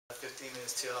15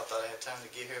 minutes till. I thought I had time to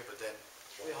get here, but then,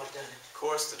 We all done it. of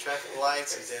course, the traffic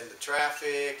lights, and then the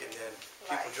traffic, and then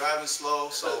people driving slow.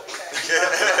 So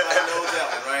I know that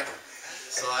one, right?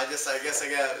 So I guess I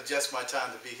gotta adjust my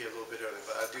time to be here a little bit early.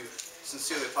 But I do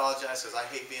sincerely apologize because I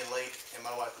hate being late, and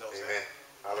my wife knows that.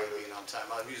 I hate being on time.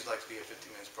 I usually like to be here 15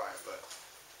 minutes prior, but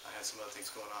I had some other things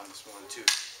going on this morning too.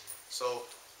 So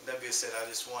with that being said, I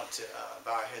just want to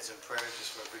bow our heads in prayer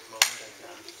just for a brief moment.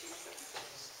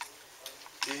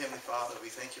 Dear Heavenly Father,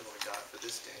 we thank you, Lord God, for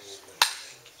this day.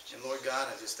 And Lord God,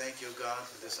 I just thank you, O God,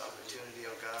 for this opportunity,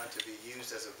 O God, to be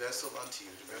used as a vessel unto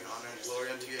you, to bring honor and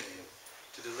glory unto your name,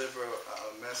 to deliver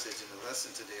a message and a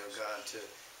lesson today, O God, to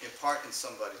impart in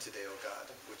somebody today, O God,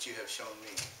 which you have shown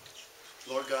me.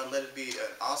 Lord God, let it be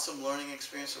an awesome learning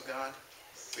experience, O God.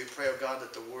 We pray, O God,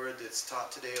 that the word that's taught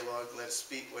today, Lord, let it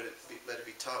be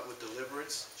taught with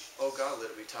deliverance, O God, let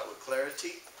it be taught with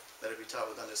clarity, let it be taught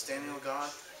with understanding, O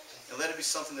God. And let it be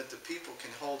something that the people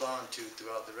can hold on to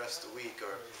throughout the rest of the week,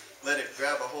 or let it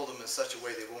grab a hold of them in such a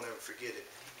way they won't ever forget it.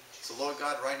 So Lord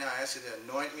God, right now I ask you to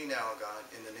anoint me now, God,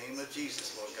 in the name of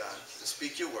Jesus, Lord God, to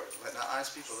speak your word. Let not I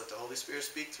speak, but let the Holy Spirit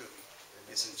speak through me.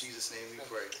 It's in Jesus' name we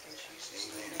pray.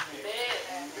 Amen.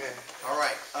 Amen. All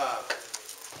right.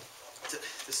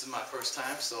 This is my first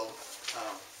time, so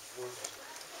I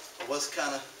was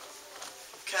kind of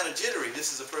jittery.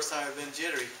 This is the first time I've been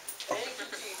jittery.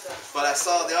 But I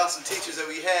saw the awesome teachers that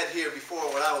we had here before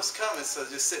when I was coming, so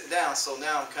just sitting down. So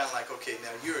now I'm kind of like, okay, now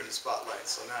you're in the spotlight,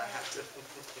 so now I have to.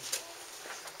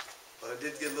 But I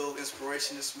did get a little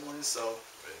inspiration this morning, so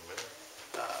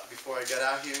before I got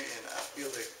out here, and I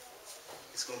feel like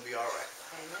it's going to be all right.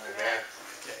 Amen.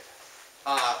 Okay.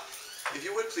 If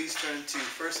you would please turn to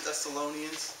 1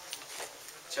 Thessalonians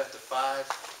chapter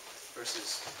 5, we're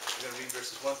going to read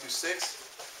verses 1 through 6.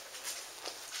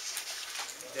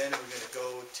 Then we're going to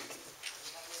go to 2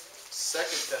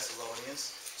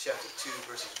 Thessalonians chapter 2,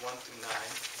 verses 1 through 9.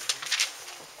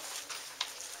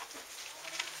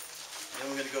 And then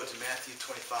we're going to go to Matthew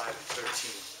 25 and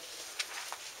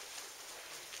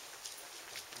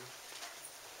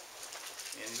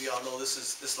 13. And we all know this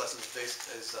lesson is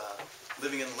based as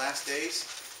living in the last days.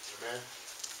 Amen.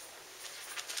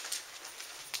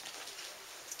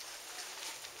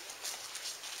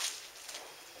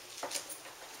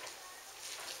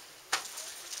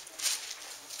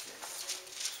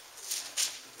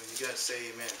 You got to say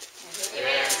amen.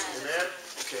 Amen. Amen.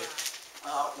 Okay.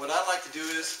 What I like to do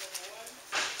is,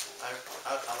 I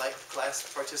like class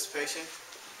participation.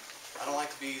 I don't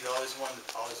like to be always the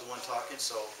one talking.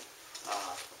 So,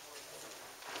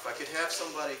 if I could have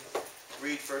somebody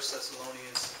read 1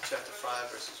 Thessalonians chapter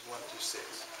 5, verses 1 through 6.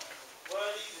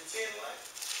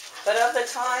 But of the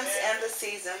times and the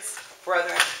seasons,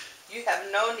 brethren, you have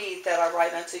no need that I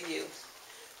write unto you.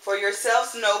 For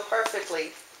yourselves know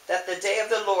perfectly that the day of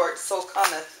the Lord so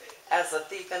cometh as a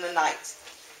thief in the night.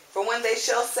 For when they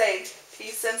shall say,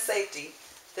 peace and safety,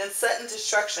 then sudden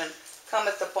destruction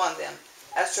cometh upon them,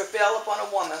 as travail upon a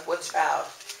woman with child,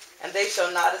 and they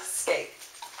shall not escape.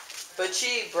 But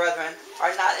ye, brethren,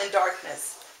 are not in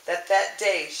darkness, that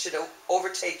day should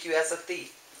overtake you as a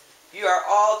thief. You are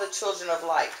all the children of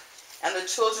light, and the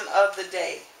children of the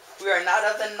day. We are not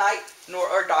of the night, nor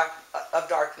of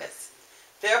darkness.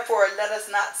 Therefore let us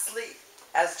not sleep,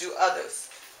 as do others,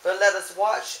 but let us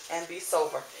watch and be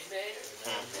sober. Amen.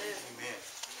 Amen.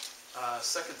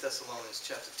 2 Thessalonians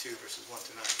chapter 2, verses 1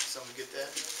 through 9. Can someone get that?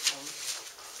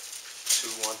 2,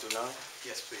 1 through 9?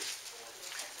 Yes, please.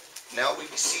 Now we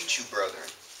beseech you, brethren,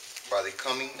 by the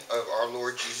coming of our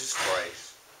Lord Jesus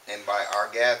Christ, and by our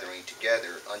gathering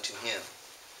together unto him,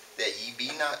 that ye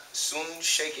be not soon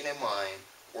shaken in mind,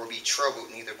 or be troubled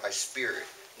neither by spirit,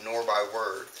 nor by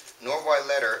word, nor by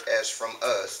letter as from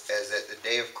us, as that the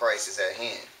day of Christ is at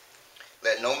hand.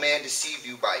 Let no man deceive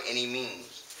you by any means,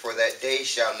 for that day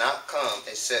shall not come,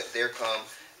 except there come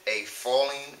a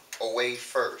falling away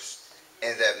first,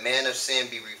 and that man of sin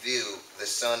be revealed, the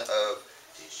son of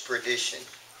perdition,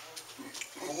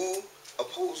 who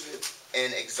opposeth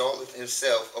and exalteth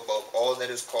himself above all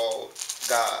that is called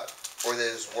God, or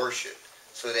that is worshipped,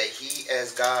 so that he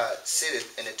as God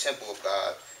sitteth in the temple of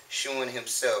God, shewing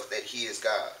himself that he is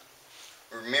God.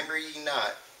 Remember ye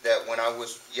not that when I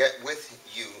was yet with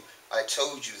you, I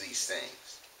told you these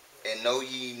things? And know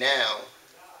ye now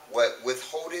what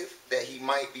withholdeth, that he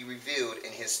might be revealed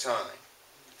in his time?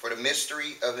 For the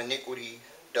mystery of iniquity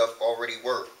doth already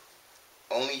work.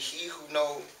 Only he who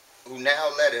now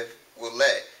letteth will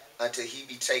let, until he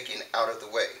be taken out of the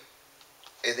way.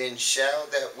 And then shall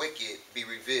that wicked be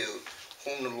revealed,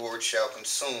 whom the Lord shall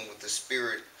consume with the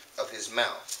spirit of his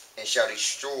mouth, and shall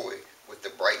destroy with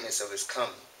the brightness of his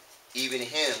coming. even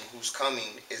him whose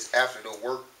coming is after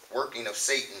the working of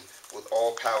Satan with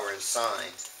all power and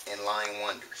signs and lying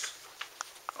wonders.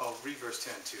 Oh, read verse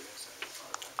 10 too.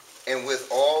 And with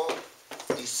all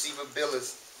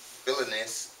deceivableness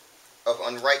of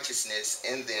unrighteousness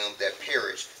in them that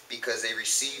perish, because they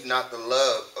receive not the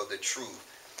love of the truth,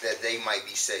 that they might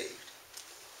be saved.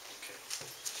 Okay.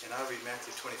 And I'll read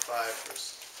Matthew 25,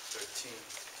 verse 13.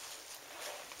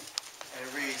 And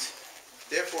it reads,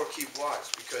 therefore keep watch,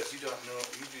 because you do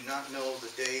not know the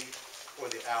day or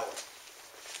the hour.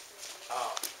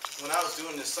 When I was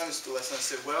doing this Sunday school lesson, I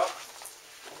said, well,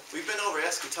 we've been over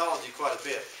eschatology quite a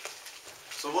bit.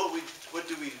 So what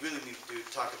do we really need to do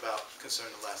to talk about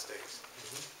concerning the last days?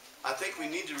 I think we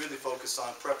need to really focus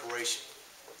on preparation.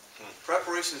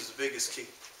 Preparation is the biggest key.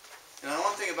 And the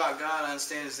one thing about God I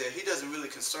understand is that He doesn't really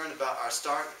concern about our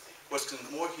start. What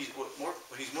He's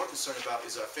more concerned about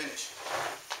is our finish.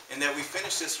 And that we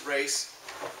finish this race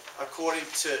according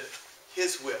to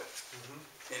His will,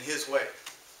 in His way.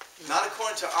 Not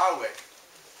according to our way.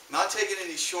 Not taking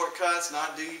any shortcuts,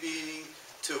 not deviating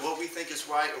to what we think is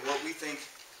right or what we think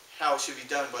how it should be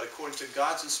done, but according to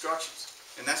God's instructions.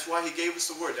 And that's why He gave us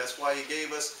the Word. That's why He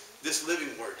gave us this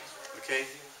living Word. Okay?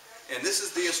 And this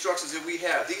is the instructions that we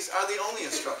have. These are the only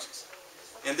instructions.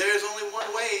 And there is only one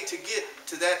way to get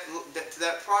to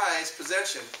that prized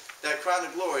possession, that crown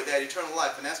of glory, that eternal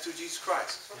life, and that's through Jesus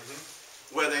Christ.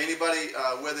 Whether anybody,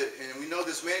 and we know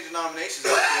there's many denominations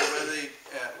out there,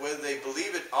 whether they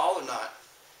believe it all or not,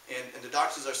 and the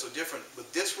doctrines are so different.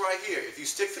 But this right here, if you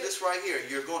stick to this right here,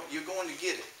 you're going to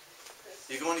get it.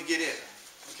 You're going to get in.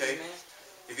 Okay? Amen.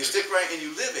 If you stick right and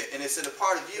you live it, and it's in a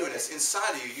part of you, and it's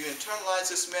inside of you, you internalize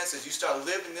this message, you start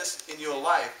living this in your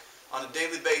life on a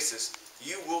daily basis,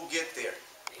 you will get there.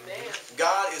 Amen.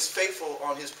 God is faithful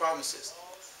on His promises.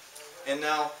 And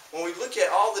now, when we look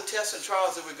at all the tests and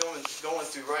trials that we're going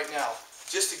through right now,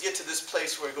 just to get to this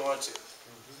place we're going to,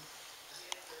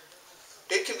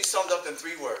 it can be summed up in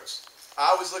 3 words. I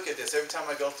always look at this every time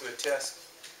I go through a test,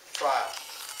 trial.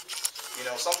 You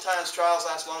know, sometimes trials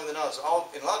last longer than others.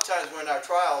 And a lot of times we're in our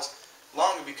trials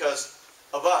longer because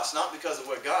of us, not because of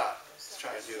what God is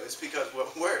trying to do. It's because of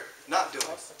what we're not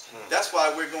doing. That's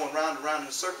why we're going round and round in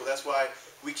a circle. That's why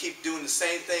we keep doing the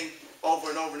same thing over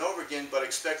and over and over again, but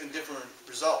expecting different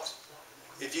results.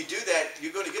 If you do that,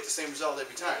 you're going to get the same result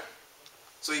every time.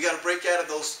 So you got to break out of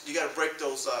those. You got to break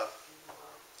those.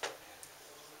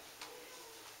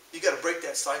 You got to break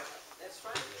that cycle. That's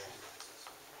right.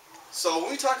 So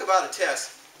when we talk about a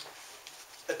test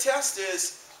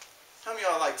is, how many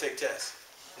of y'all like to take tests?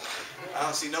 I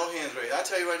don't see no hands raised. I'll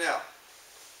tell you right now,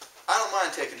 I don't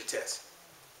mind taking the test.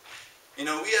 You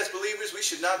know, we as believers, we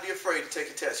should not be afraid to take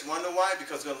a test. You want to know why?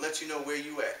 Because it's going to let you know where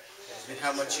you at and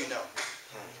how much you know.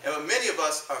 And many of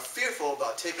us are fearful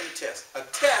about taking a test. A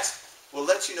test will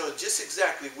let you know just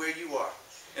exactly where you are.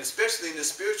 And especially in the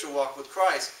spiritual walk with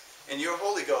Christ and your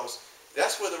Holy Ghost,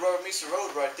 that's where the rubber meets the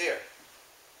road right there.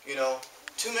 You know,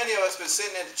 too many of us have been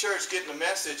sitting at the church getting a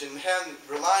message and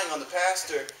relying on the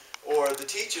pastor or the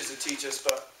teachers to teach us,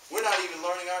 but we're not even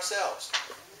learning ourselves.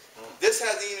 This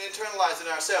hasn't even internalized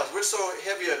in ourselves. We're so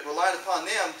heavy relied upon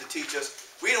them to teach us,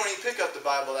 we don't even pick up the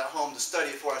Bible at home to study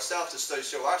it for ourselves, to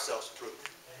show ourselves approved.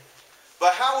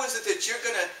 But how is it that you're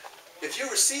going to, if you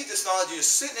receive this knowledge, you're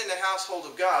sitting in the household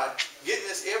of God, getting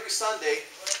this every Sunday,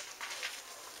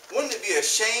 wouldn't it be a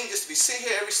shame just to be sitting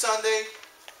here every Sunday,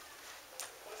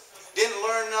 didn't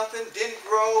learn nothing, didn't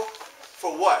grow,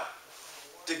 for what?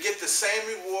 To get the same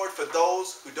reward for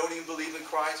those who don't even believe in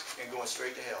Christ and going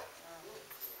straight to hell.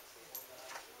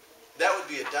 That would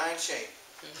be a dying shame.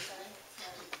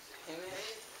 Amen.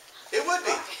 It would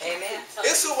be. Amen.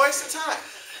 It's a waste of time.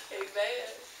 Amen.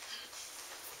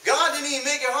 God didn't even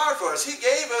make it hard for us. He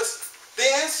gave us the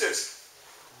answers.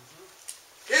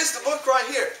 Here's the book right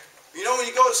here. You know when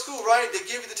you go to school, right, they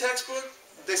give you the textbook.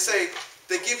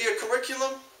 They give you a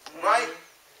curriculum, right?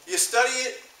 You study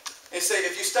it and say,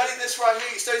 if you study this right here,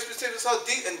 you study specific,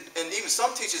 and even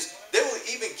some teachers, they will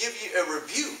even give you a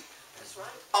review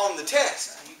on the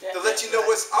test to let you know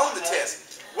what's on the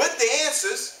test with the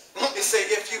answers. They say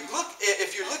if you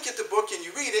look at the book and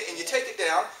you read it and you take it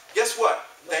down, guess what?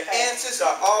 The answers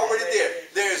are already there.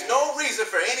 There is no reason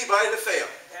for anybody to fail.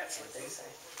 That's what they say.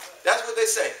 That's what they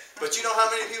say. But you know how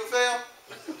many people fail?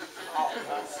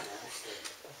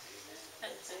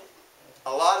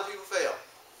 A lot of people fail.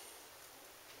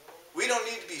 We don't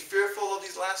need to be fearful of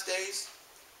these last days.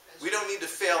 We don't need to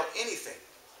fail anything.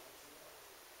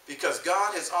 Because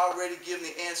God has already given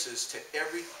the answers to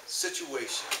every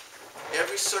situation,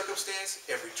 every circumstance,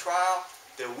 every trial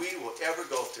that we will ever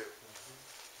go through.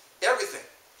 Everything.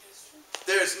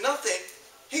 There's nothing.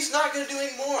 He's not going to do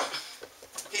any more.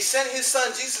 He sent his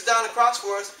son Jesus down the cross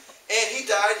for us, and he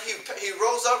died. He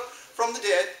rose up from the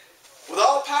dead with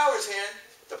all power in his hand,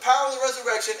 the power of the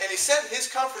resurrection, and he sent his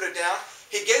comforter down.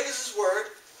 He gave us his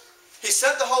word. He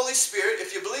sent the Holy Spirit.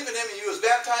 If you believe in him and you was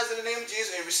baptized in the name of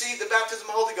Jesus and received the baptism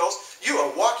of the Holy Ghost, you are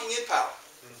walking in power.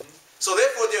 So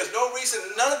therefore, there's no reason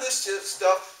none of this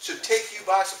stuff should take you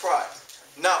by surprise.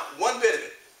 Not one bit of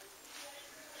it.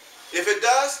 If it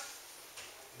does,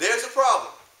 there's a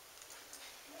problem.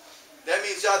 That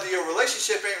means either your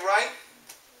relationship ain't right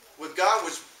with God,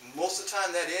 which most of the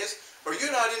time that is, or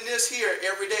you're not in this here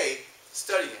every day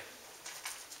studying.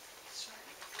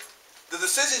 The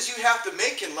decisions you have to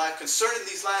make in life concerning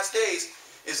these last days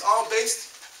is all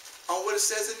based on what it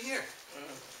says in here.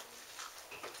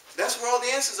 That's where all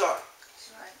the answers are.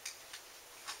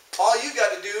 All you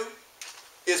got to do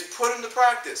is put into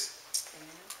practice.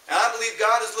 And I believe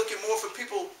God is looking more for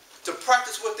people to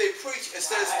practice what they preach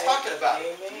instead of talking about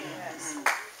it. Amen. Yes.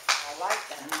 I like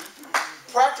that.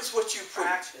 Practice what you preach.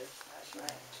 Practice. That's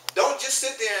right. Don't just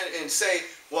sit there and say,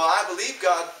 well, I believe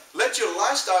God. Let your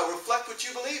lifestyle reflect what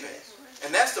you believe in.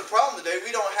 And that's the problem today.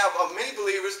 We don't have many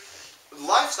believers,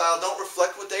 lifestyle don't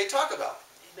reflect what they talk about.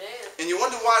 Amen. And you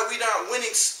wonder why we're not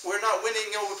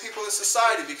winning over people in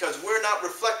society, because we're not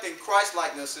reflecting Christ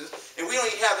likenesses, and we don't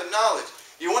even have the knowledge.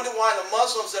 You wonder why the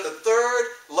Muslims are the third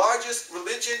largest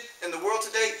religion in the world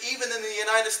today, even in the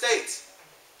United States.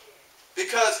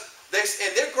 Because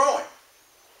they're growing.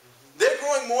 They're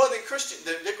growing more than Christian.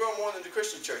 They're growing more than the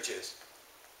Christian church is.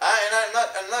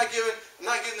 I'm not giving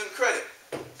them credit.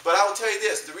 But I will tell you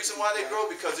this: the reason why they grow,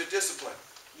 because they're disciplined.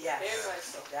 Yeah.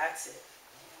 That's it.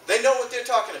 They know what they're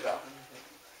talking about.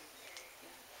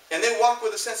 And they walk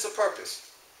with a sense of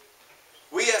purpose.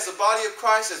 We as the body of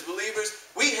Christ, as believers,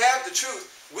 we have the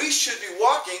truth. We should be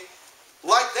walking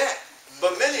like that.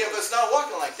 But many of us not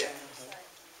walking like that.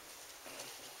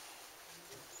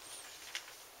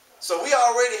 So we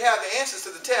already have the answers to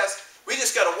the test. We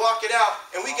just got to walk it out,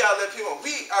 and we got to let people know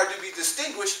we are to be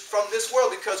distinguished from this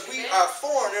world, because we are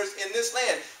foreigners in this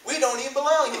land. We don't even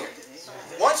belong here.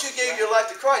 Once you gave your life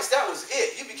to Christ, that was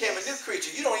it. You became a new creature.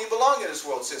 You don't even belong in this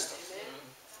world system.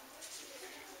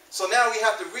 So now we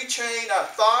have to retrain our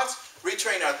thoughts,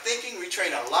 retrain our thinking,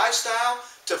 retrain our lifestyle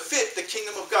to fit the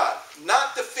kingdom of God.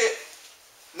 Not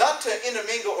to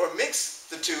intermingle or mix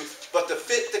the two, but to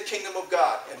fit the kingdom of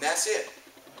God. And that's it.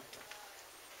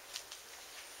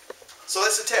 So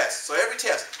that's the test. So every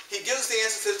test, he gives us the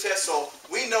answer to the test, so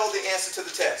we know the answer to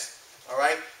the test. All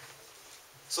right?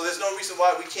 So there's no reason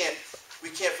why we can't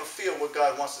fulfill what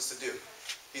God wants us to do.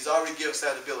 He's already given us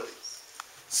that ability.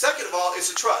 Second of all, is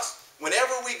the trust.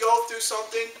 Whenever we go through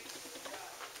something,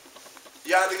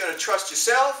 you're either going to trust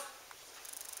yourself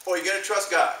or you're going to trust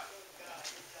God.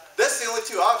 That's the only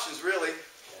two options, really.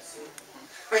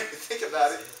 When you think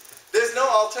about it, there's no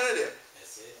alternative.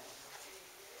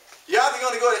 You're either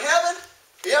going to go to heaven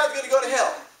or you're either going to go to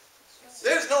hell.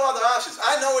 There's no other options.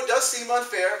 I know it does seem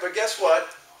unfair, but guess what?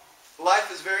 Life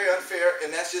is very unfair,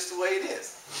 and that's just the way it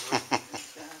is.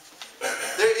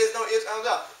 There is no ifs, ands, or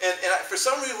buts. And for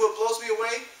some reason, what blows me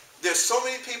away, there's so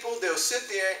many people, they'll sit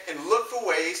there and look for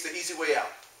ways, the easy way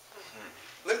out.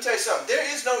 Let me tell you something. There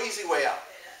is no easy way out.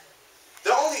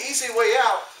 The only easy way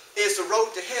out is the road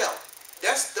to hell.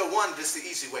 That's the one that's the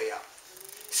easy way out.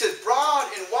 He says,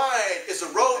 broad and wide is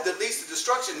the road that leads to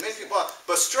destruction. Many people are,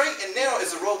 but straight and narrow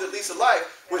is the road that leads to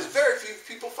life, which very few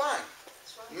people find.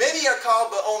 Many are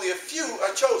called, but only a few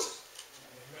are chosen.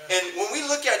 And when we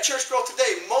look at church growth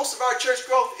today, most of our church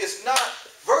growth is not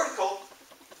vertical,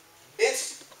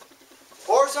 it's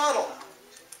horizontal,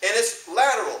 and it's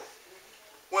lateral.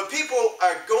 When people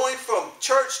are going from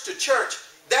church to church,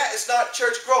 that is not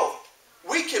church growth.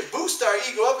 We can boost our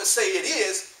ego up and say it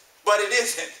is, but it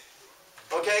isn't.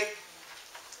 Okay?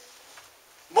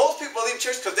 Most people leave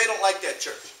church because they don't like that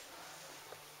church.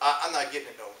 I'm not getting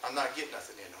it no. I'm not getting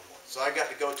nothing there no more. So I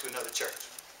got to go to another church.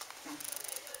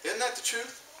 Isn't that the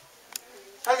truth?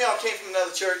 How many of y'all came from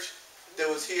another church that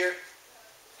was here,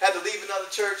 had to leave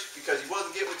another church because you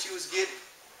wasn't getting what you was getting,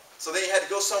 so then you had to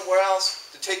go somewhere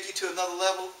else to take you to another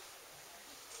level?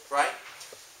 Right?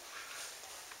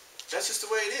 That's just the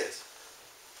way it is.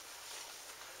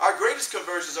 Our greatest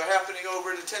conversions are happening over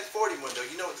in the 1040 window.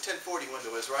 You know what the 1040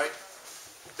 window is, right?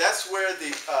 That's where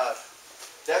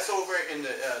that's over in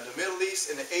the Middle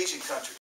East and the Asian countries.